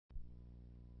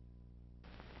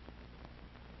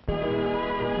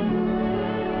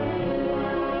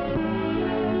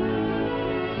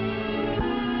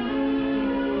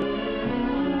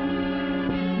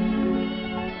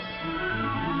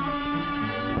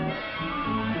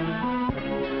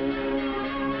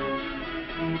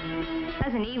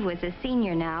Eve was a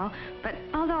senior now, but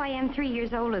although I am 3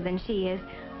 years older than she is,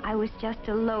 I was just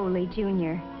a lowly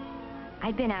junior.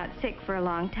 I'd been out sick for a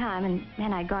long time, and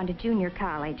then I'd gone to junior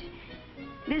college.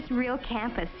 This real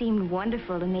campus seemed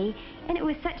wonderful to me, and it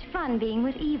was such fun being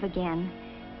with Eve again.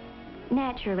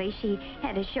 Naturally, she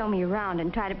had to show me around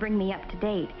and try to bring me up to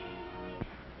date.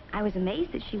 I was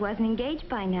amazed that she wasn't engaged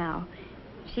by now.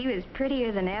 She was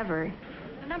prettier than ever.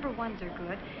 The number 1s are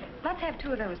good. Let's have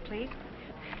 2 of those, please.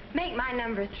 Make my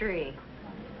number 3,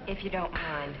 if you don't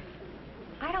mind.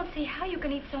 I don't see how you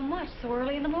can eat so much so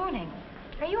early in the morning.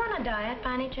 Are you on a diet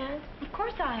by any chance? Of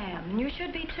course I am, and you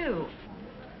should be too.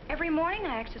 Every morning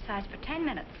I exercise for 10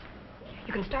 minutes.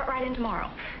 You can start right in tomorrow.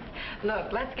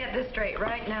 Look, let's get this straight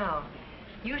right now.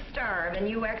 You starve and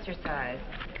you exercise.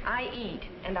 I eat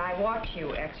and I watch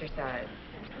you exercise.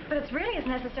 But it's really as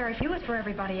necessary for you as for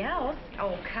everybody else.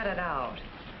 Oh, cut it out.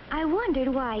 I wondered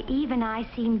why Eve and I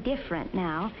seemed different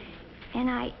now, and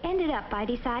I ended up by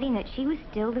deciding that she was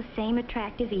still the same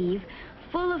attractive Eve,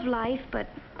 full of life, but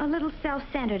a little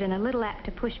self-centered and a little apt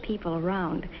to push people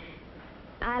around.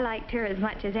 I liked her as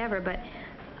much as ever, but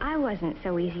I wasn't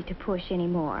so easy to push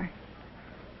anymore.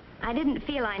 I didn't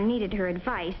feel I needed her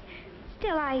advice.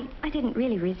 Still, I didn't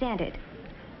really resent it.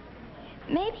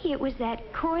 Maybe it was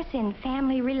that course in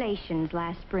family relations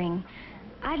last spring.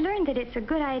 I learned that it's a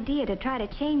good idea to try to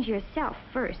change yourself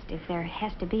first if there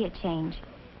has to be a change.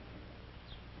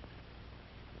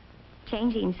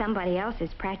 Changing somebody else is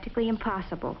practically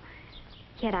impossible.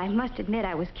 Yet I must admit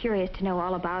I was curious to know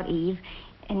all about Eve,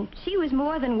 and she was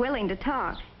more than willing to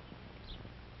talk.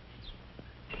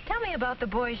 Tell me about the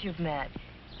boys you've met.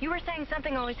 You were saying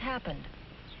something always happened.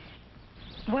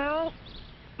 Well,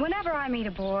 whenever I meet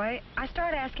a boy, I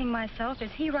start asking myself,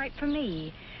 is he right for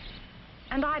me?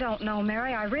 And I don't know,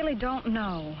 Mary. I really don't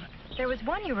know. There was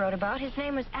one you wrote about. His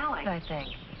name was Alex, I think.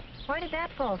 Why did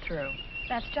that fall through?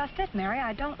 That's just it, Mary.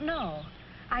 I don't know.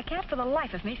 I can't for the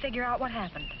life of me figure out what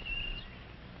happened.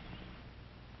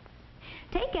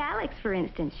 Take Alex, for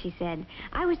instance, she said.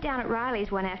 I was down at Riley's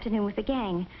one afternoon with the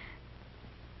gang.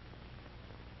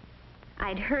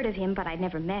 I'd heard of him, but I'd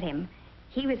never met him.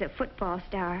 He was a football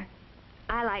star.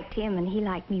 I liked him, and he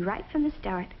liked me right from the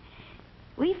start.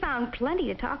 We found plenty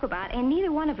to talk about, and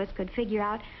neither one of us could figure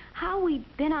out how we'd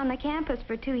been on the campus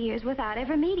for 2 years without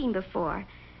ever meeting before.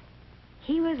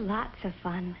 He was lots of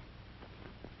fun.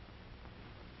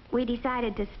 We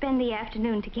decided to spend the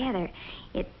afternoon together.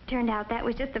 It turned out that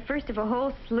was just the first of a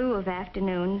whole slew of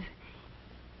afternoons.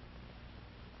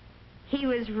 He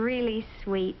was really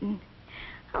sweet and,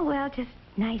 oh, well, just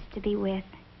nice to be with.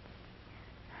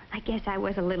 I guess I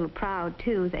was a little proud,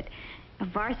 too, that a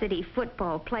varsity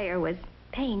football player was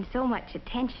paying so much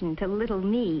attention to little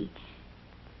me.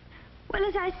 Well,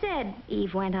 as I said,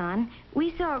 Eve went on,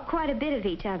 we saw quite a bit of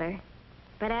each other.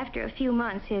 But after a few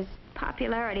months, his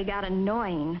popularity got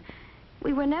annoying.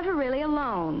 We were never really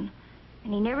alone,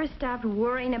 and he never stopped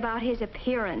worrying about his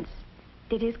appearance.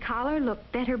 Did his collar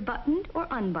look better buttoned or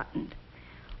unbuttoned?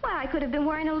 Well, I could have been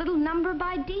wearing a little number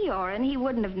by Dior, and he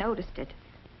wouldn't have noticed it.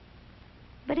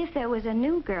 But if there was a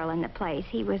new girl in the place,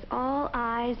 he was all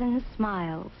eyes and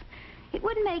smiles. It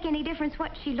wouldn't make any difference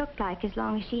what she looked like as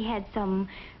long as she had some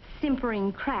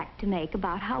simpering crack to make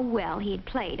about how well he had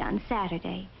played on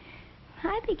Saturday.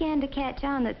 I began to catch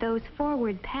on that those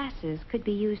forward passes could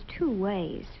be used 2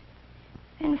 ways.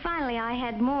 And finally, I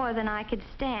had more than I could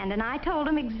stand, and I told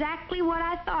him exactly what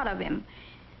I thought of him.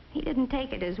 He didn't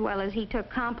take it as well as he took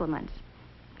compliments.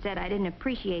 Said I didn't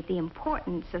appreciate the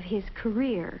importance of his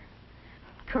career.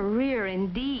 Career,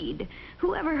 indeed.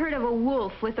 Who ever heard of a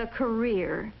wolf with a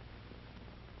career?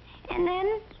 And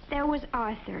then there was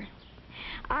Arthur.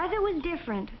 Arthur was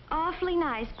different. Awfully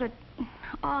nice, but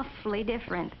awfully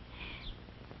different.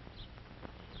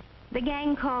 The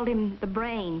gang called him the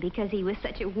Brain because he was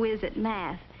such a whiz at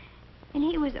math. And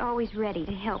he was always ready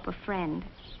to help a friend.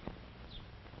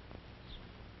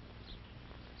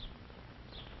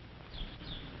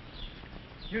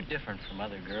 You're different from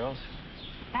other girls.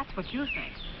 That's what you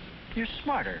think. You're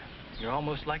smarter. You're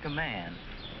almost like a man.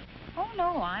 Oh,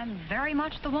 no, I'm very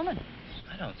much the woman.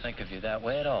 I don't think of you that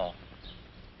way at all.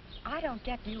 I don't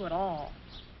get you at all.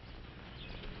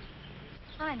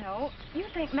 I know. You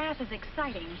think math is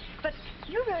exciting, but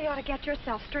you really ought to get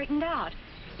yourself straightened out.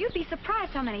 You'd be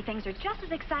surprised how many things are just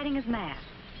as exciting as math.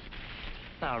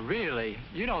 Now, really,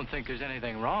 you don't think there's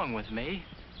anything wrong with me?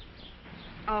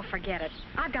 Oh, forget it.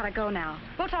 I've got to go now.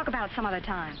 We'll talk about it some other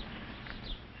time.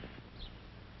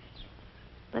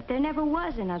 But there never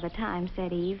was another time,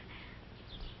 said Eve.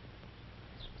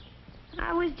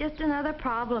 I was just another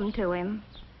problem to him.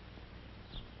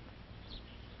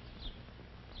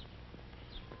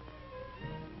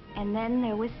 And then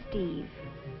there was Steve.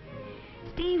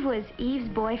 Steve was Eve's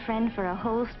boyfriend for a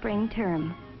whole spring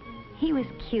term. He was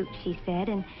cute, she said,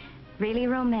 and really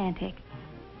romantic.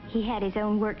 He had his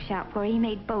own workshop where he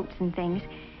made boats and things.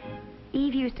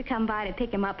 Eve used to come by to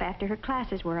pick him up after her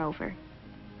classes were over.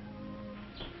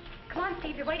 Come on,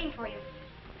 Steve, they're waiting for you.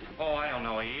 Oh, I don't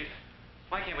know, Eve.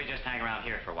 Why can't we just hang around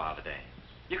here for a while today?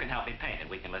 You can help me paint and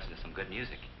we can listen to some good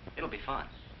music. It'll be fun.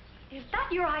 Is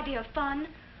that your idea of fun?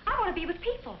 I want to be with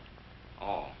people.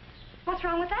 Oh, What's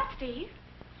wrong with that, Steve?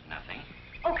 nothing.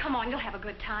 Oh, come on, you'll have a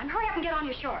good time. Hurry up and get on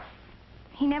your shorts.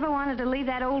 He never wanted to leave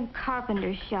that old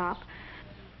carpenter's shop.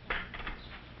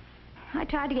 I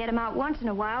tried to get him out once in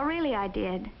a while, really I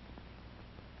did.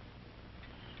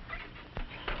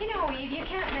 You know, Eve, you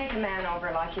can't make a man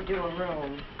over like you do a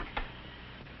room.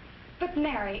 But,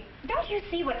 Mary, don't you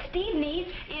see what Steve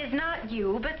needs? Is not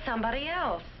you, but somebody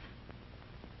else.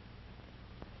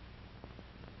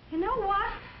 You know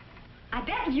what? I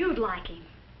bet you'd like him.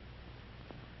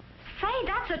 Say,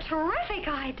 that's a terrific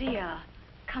idea.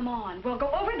 Come on, we'll go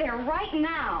over there right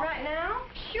now. Right now?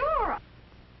 Sure.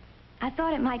 I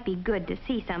thought it might be good to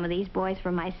see some of these boys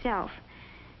for myself.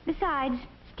 Besides,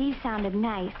 Steve sounded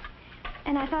nice,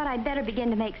 and I thought I'd better begin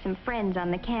to make some friends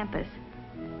on the campus.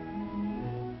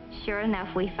 Sure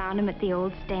enough, we found him at the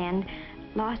old stand,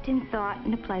 lost in thought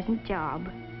and a pleasant job.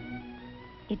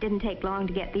 It didn't take long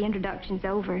to get the introductions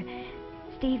over.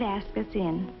 Steve asked us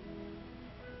in.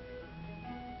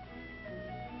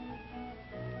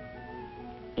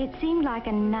 It seemed like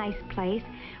a nice place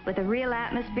with a real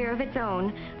atmosphere of its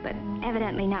own, but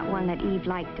evidently not one that Eve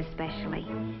liked especially.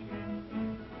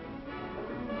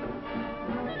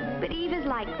 But Eve is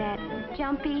like that,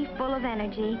 jumpy, full of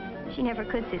energy. She never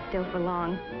could sit still for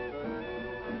long.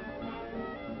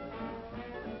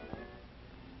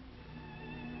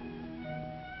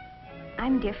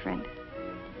 I'm different.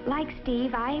 Like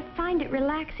Steve, I find it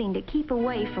relaxing to keep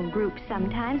away from groups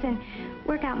sometimes and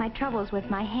work out my troubles with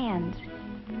my hands.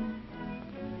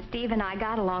 Steve and I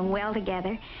got along well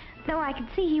together, though I could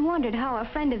see he wondered how a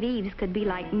friend of Eve's could be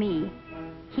like me.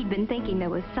 He'd been thinking there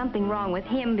was something wrong with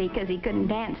him because he couldn't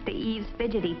dance to Eve's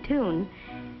fidgety tune.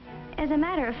 As a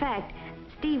matter of fact,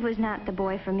 Steve was not the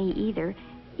boy for me either,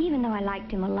 even though I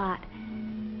liked him a lot.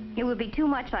 It would be too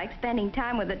much like spending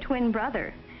time with a twin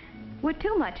brother. We're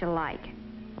too much alike.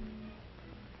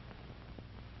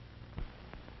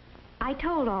 I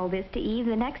told all this to Eve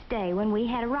the next day when we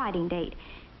had a riding date.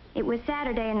 It was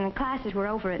Saturday and the classes were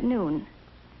over at noon.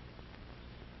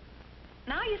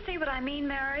 Now you see what I mean,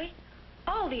 Mary?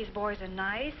 All these boys are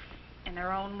nice in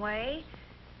their own way.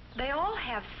 They all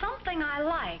have something I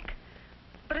like,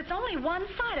 but it's only one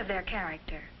side of their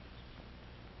character.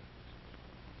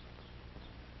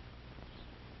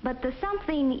 But the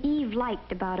something Eve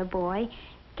liked about a boy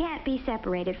can't be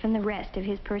separated from the rest of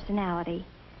his personality.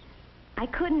 I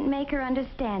couldn't make her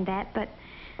understand that, but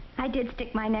I did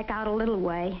stick my neck out a little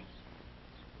way.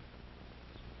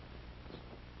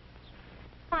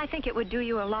 I think it would do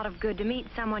you a lot of good to meet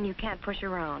someone you can't push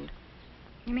around.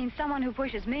 You mean someone who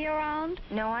pushes me around?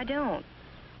 No, I don't.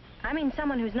 I mean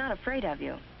someone who's not afraid of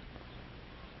you.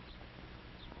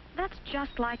 That's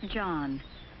just like John.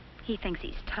 He thinks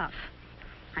he's tough.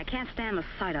 I can't stand the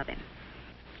sight of him.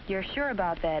 You're sure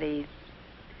about that, Eve?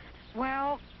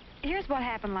 Well, here's what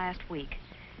happened last week.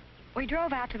 We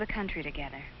drove out to the country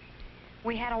together.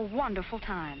 We had a wonderful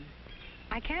time.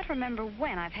 I can't remember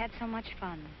when I've had so much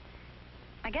fun.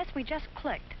 I guess we just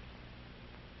clicked.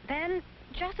 Then,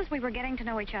 just as we were getting to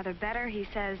know each other better, he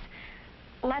says,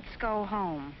 "Let's go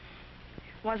home."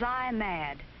 Was I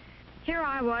mad? Here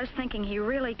I was thinking he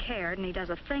really cared, and he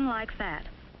does a thing like that.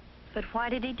 But why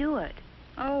did he do it?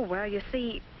 Oh, well, you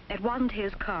see, it wasn't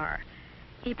his car.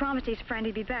 He promised his friend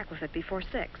he'd be back with it before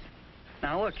 6.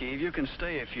 Now, look, Eve, you can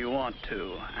stay if you want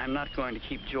to. I'm not going to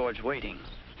keep George waiting.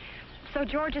 So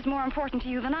George is more important to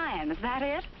you than I am, is that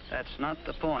it? That's not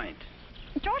the point.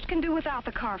 George can do without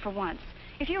the car for once.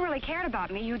 If you really cared about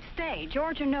me, you'd stay,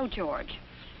 George or no George.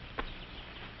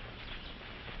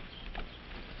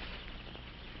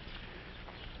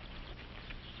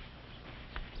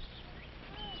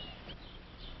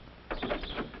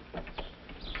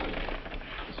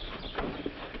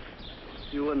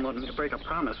 You wouldn't want me to break a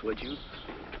promise, would you?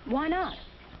 Why not?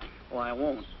 Well, I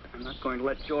won't. I'm not going to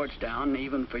let George down,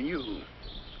 even for you.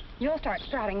 You'll start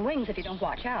sprouting wings if you don't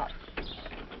watch out.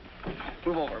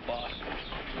 Move over, boss.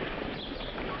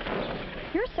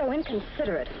 You're so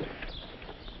inconsiderate.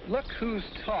 Look who's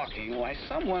talking. Why,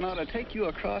 someone ought to take you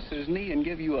across his knee and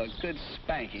give you a good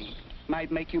spanking.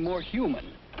 Might make you more human.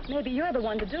 Maybe you're the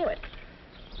one to do it.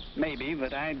 Maybe,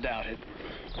 but I doubt it.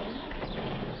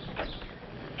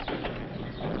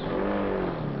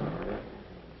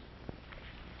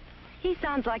 He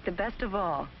sounds like the best of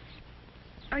all.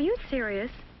 Are you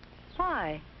serious?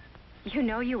 Why? You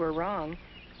know you were wrong.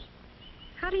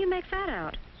 How do you make that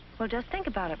out? Well, just think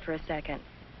about it for a second.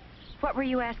 What were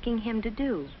you asking him to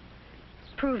do?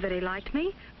 Prove that he liked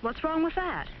me? What's wrong with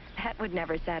that? That would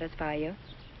never satisfy you.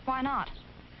 Why not?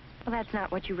 Well, that's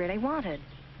not what you really wanted.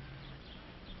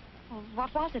 Well,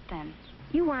 what was it then?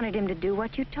 You wanted him to do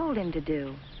what you told him to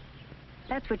do.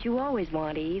 That's what you always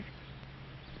want, Eve.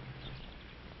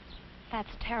 That's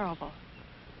terrible.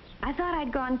 I thought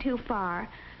I'd gone too far,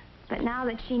 but now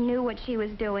that she knew what she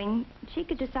was doing, she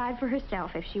could decide for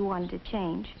herself if she wanted to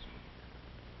change.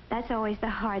 That's always the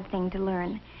hard thing to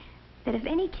learn, that if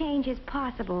any change is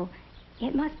possible,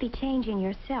 it must be change in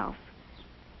yourself.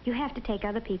 You have to take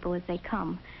other people as they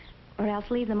come, or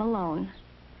else leave them alone.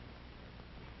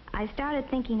 I started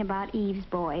thinking about Eve's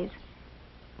boys.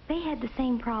 They had the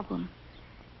same problem.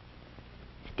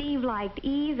 Steve liked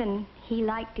Eve, and he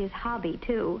liked his hobby,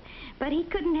 too. But he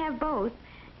couldn't have both.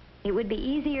 It would be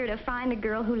easier to find a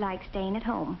girl who liked staying at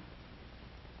home.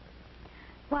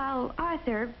 While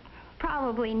Arthur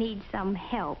probably needs some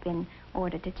help in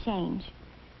order to change.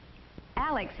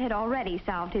 Alex had already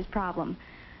solved his problem.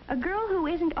 A girl who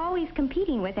isn't always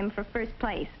competing with him for first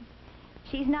place.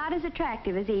 She's not as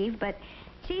attractive as Eve, but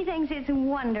she thinks it's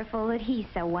wonderful that he's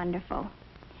so wonderful.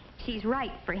 She's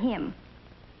right for him.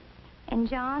 And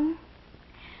John?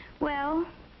 Well,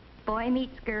 boy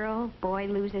meets girl, boy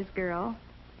loses girl.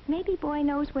 Maybe boy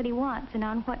knows what he wants and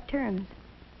on what terms.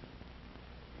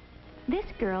 This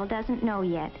girl doesn't know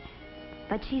yet,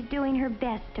 but she's doing her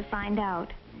best to find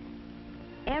out.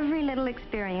 Every little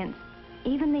experience,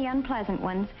 even the unpleasant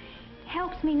ones,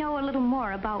 helps me know a little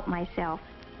more about myself.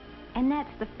 And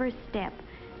that's the first step.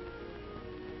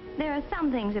 There are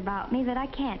some things about me that I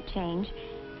can't change.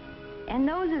 And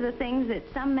those are the things that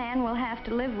some man will have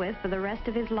to live with for the rest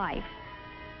of his life.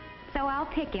 So I'll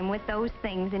pick him with those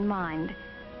things in mind.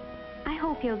 I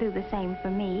hope he'll do the same for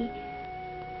me.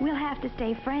 We'll have to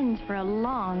stay friends for a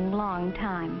long, long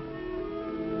time.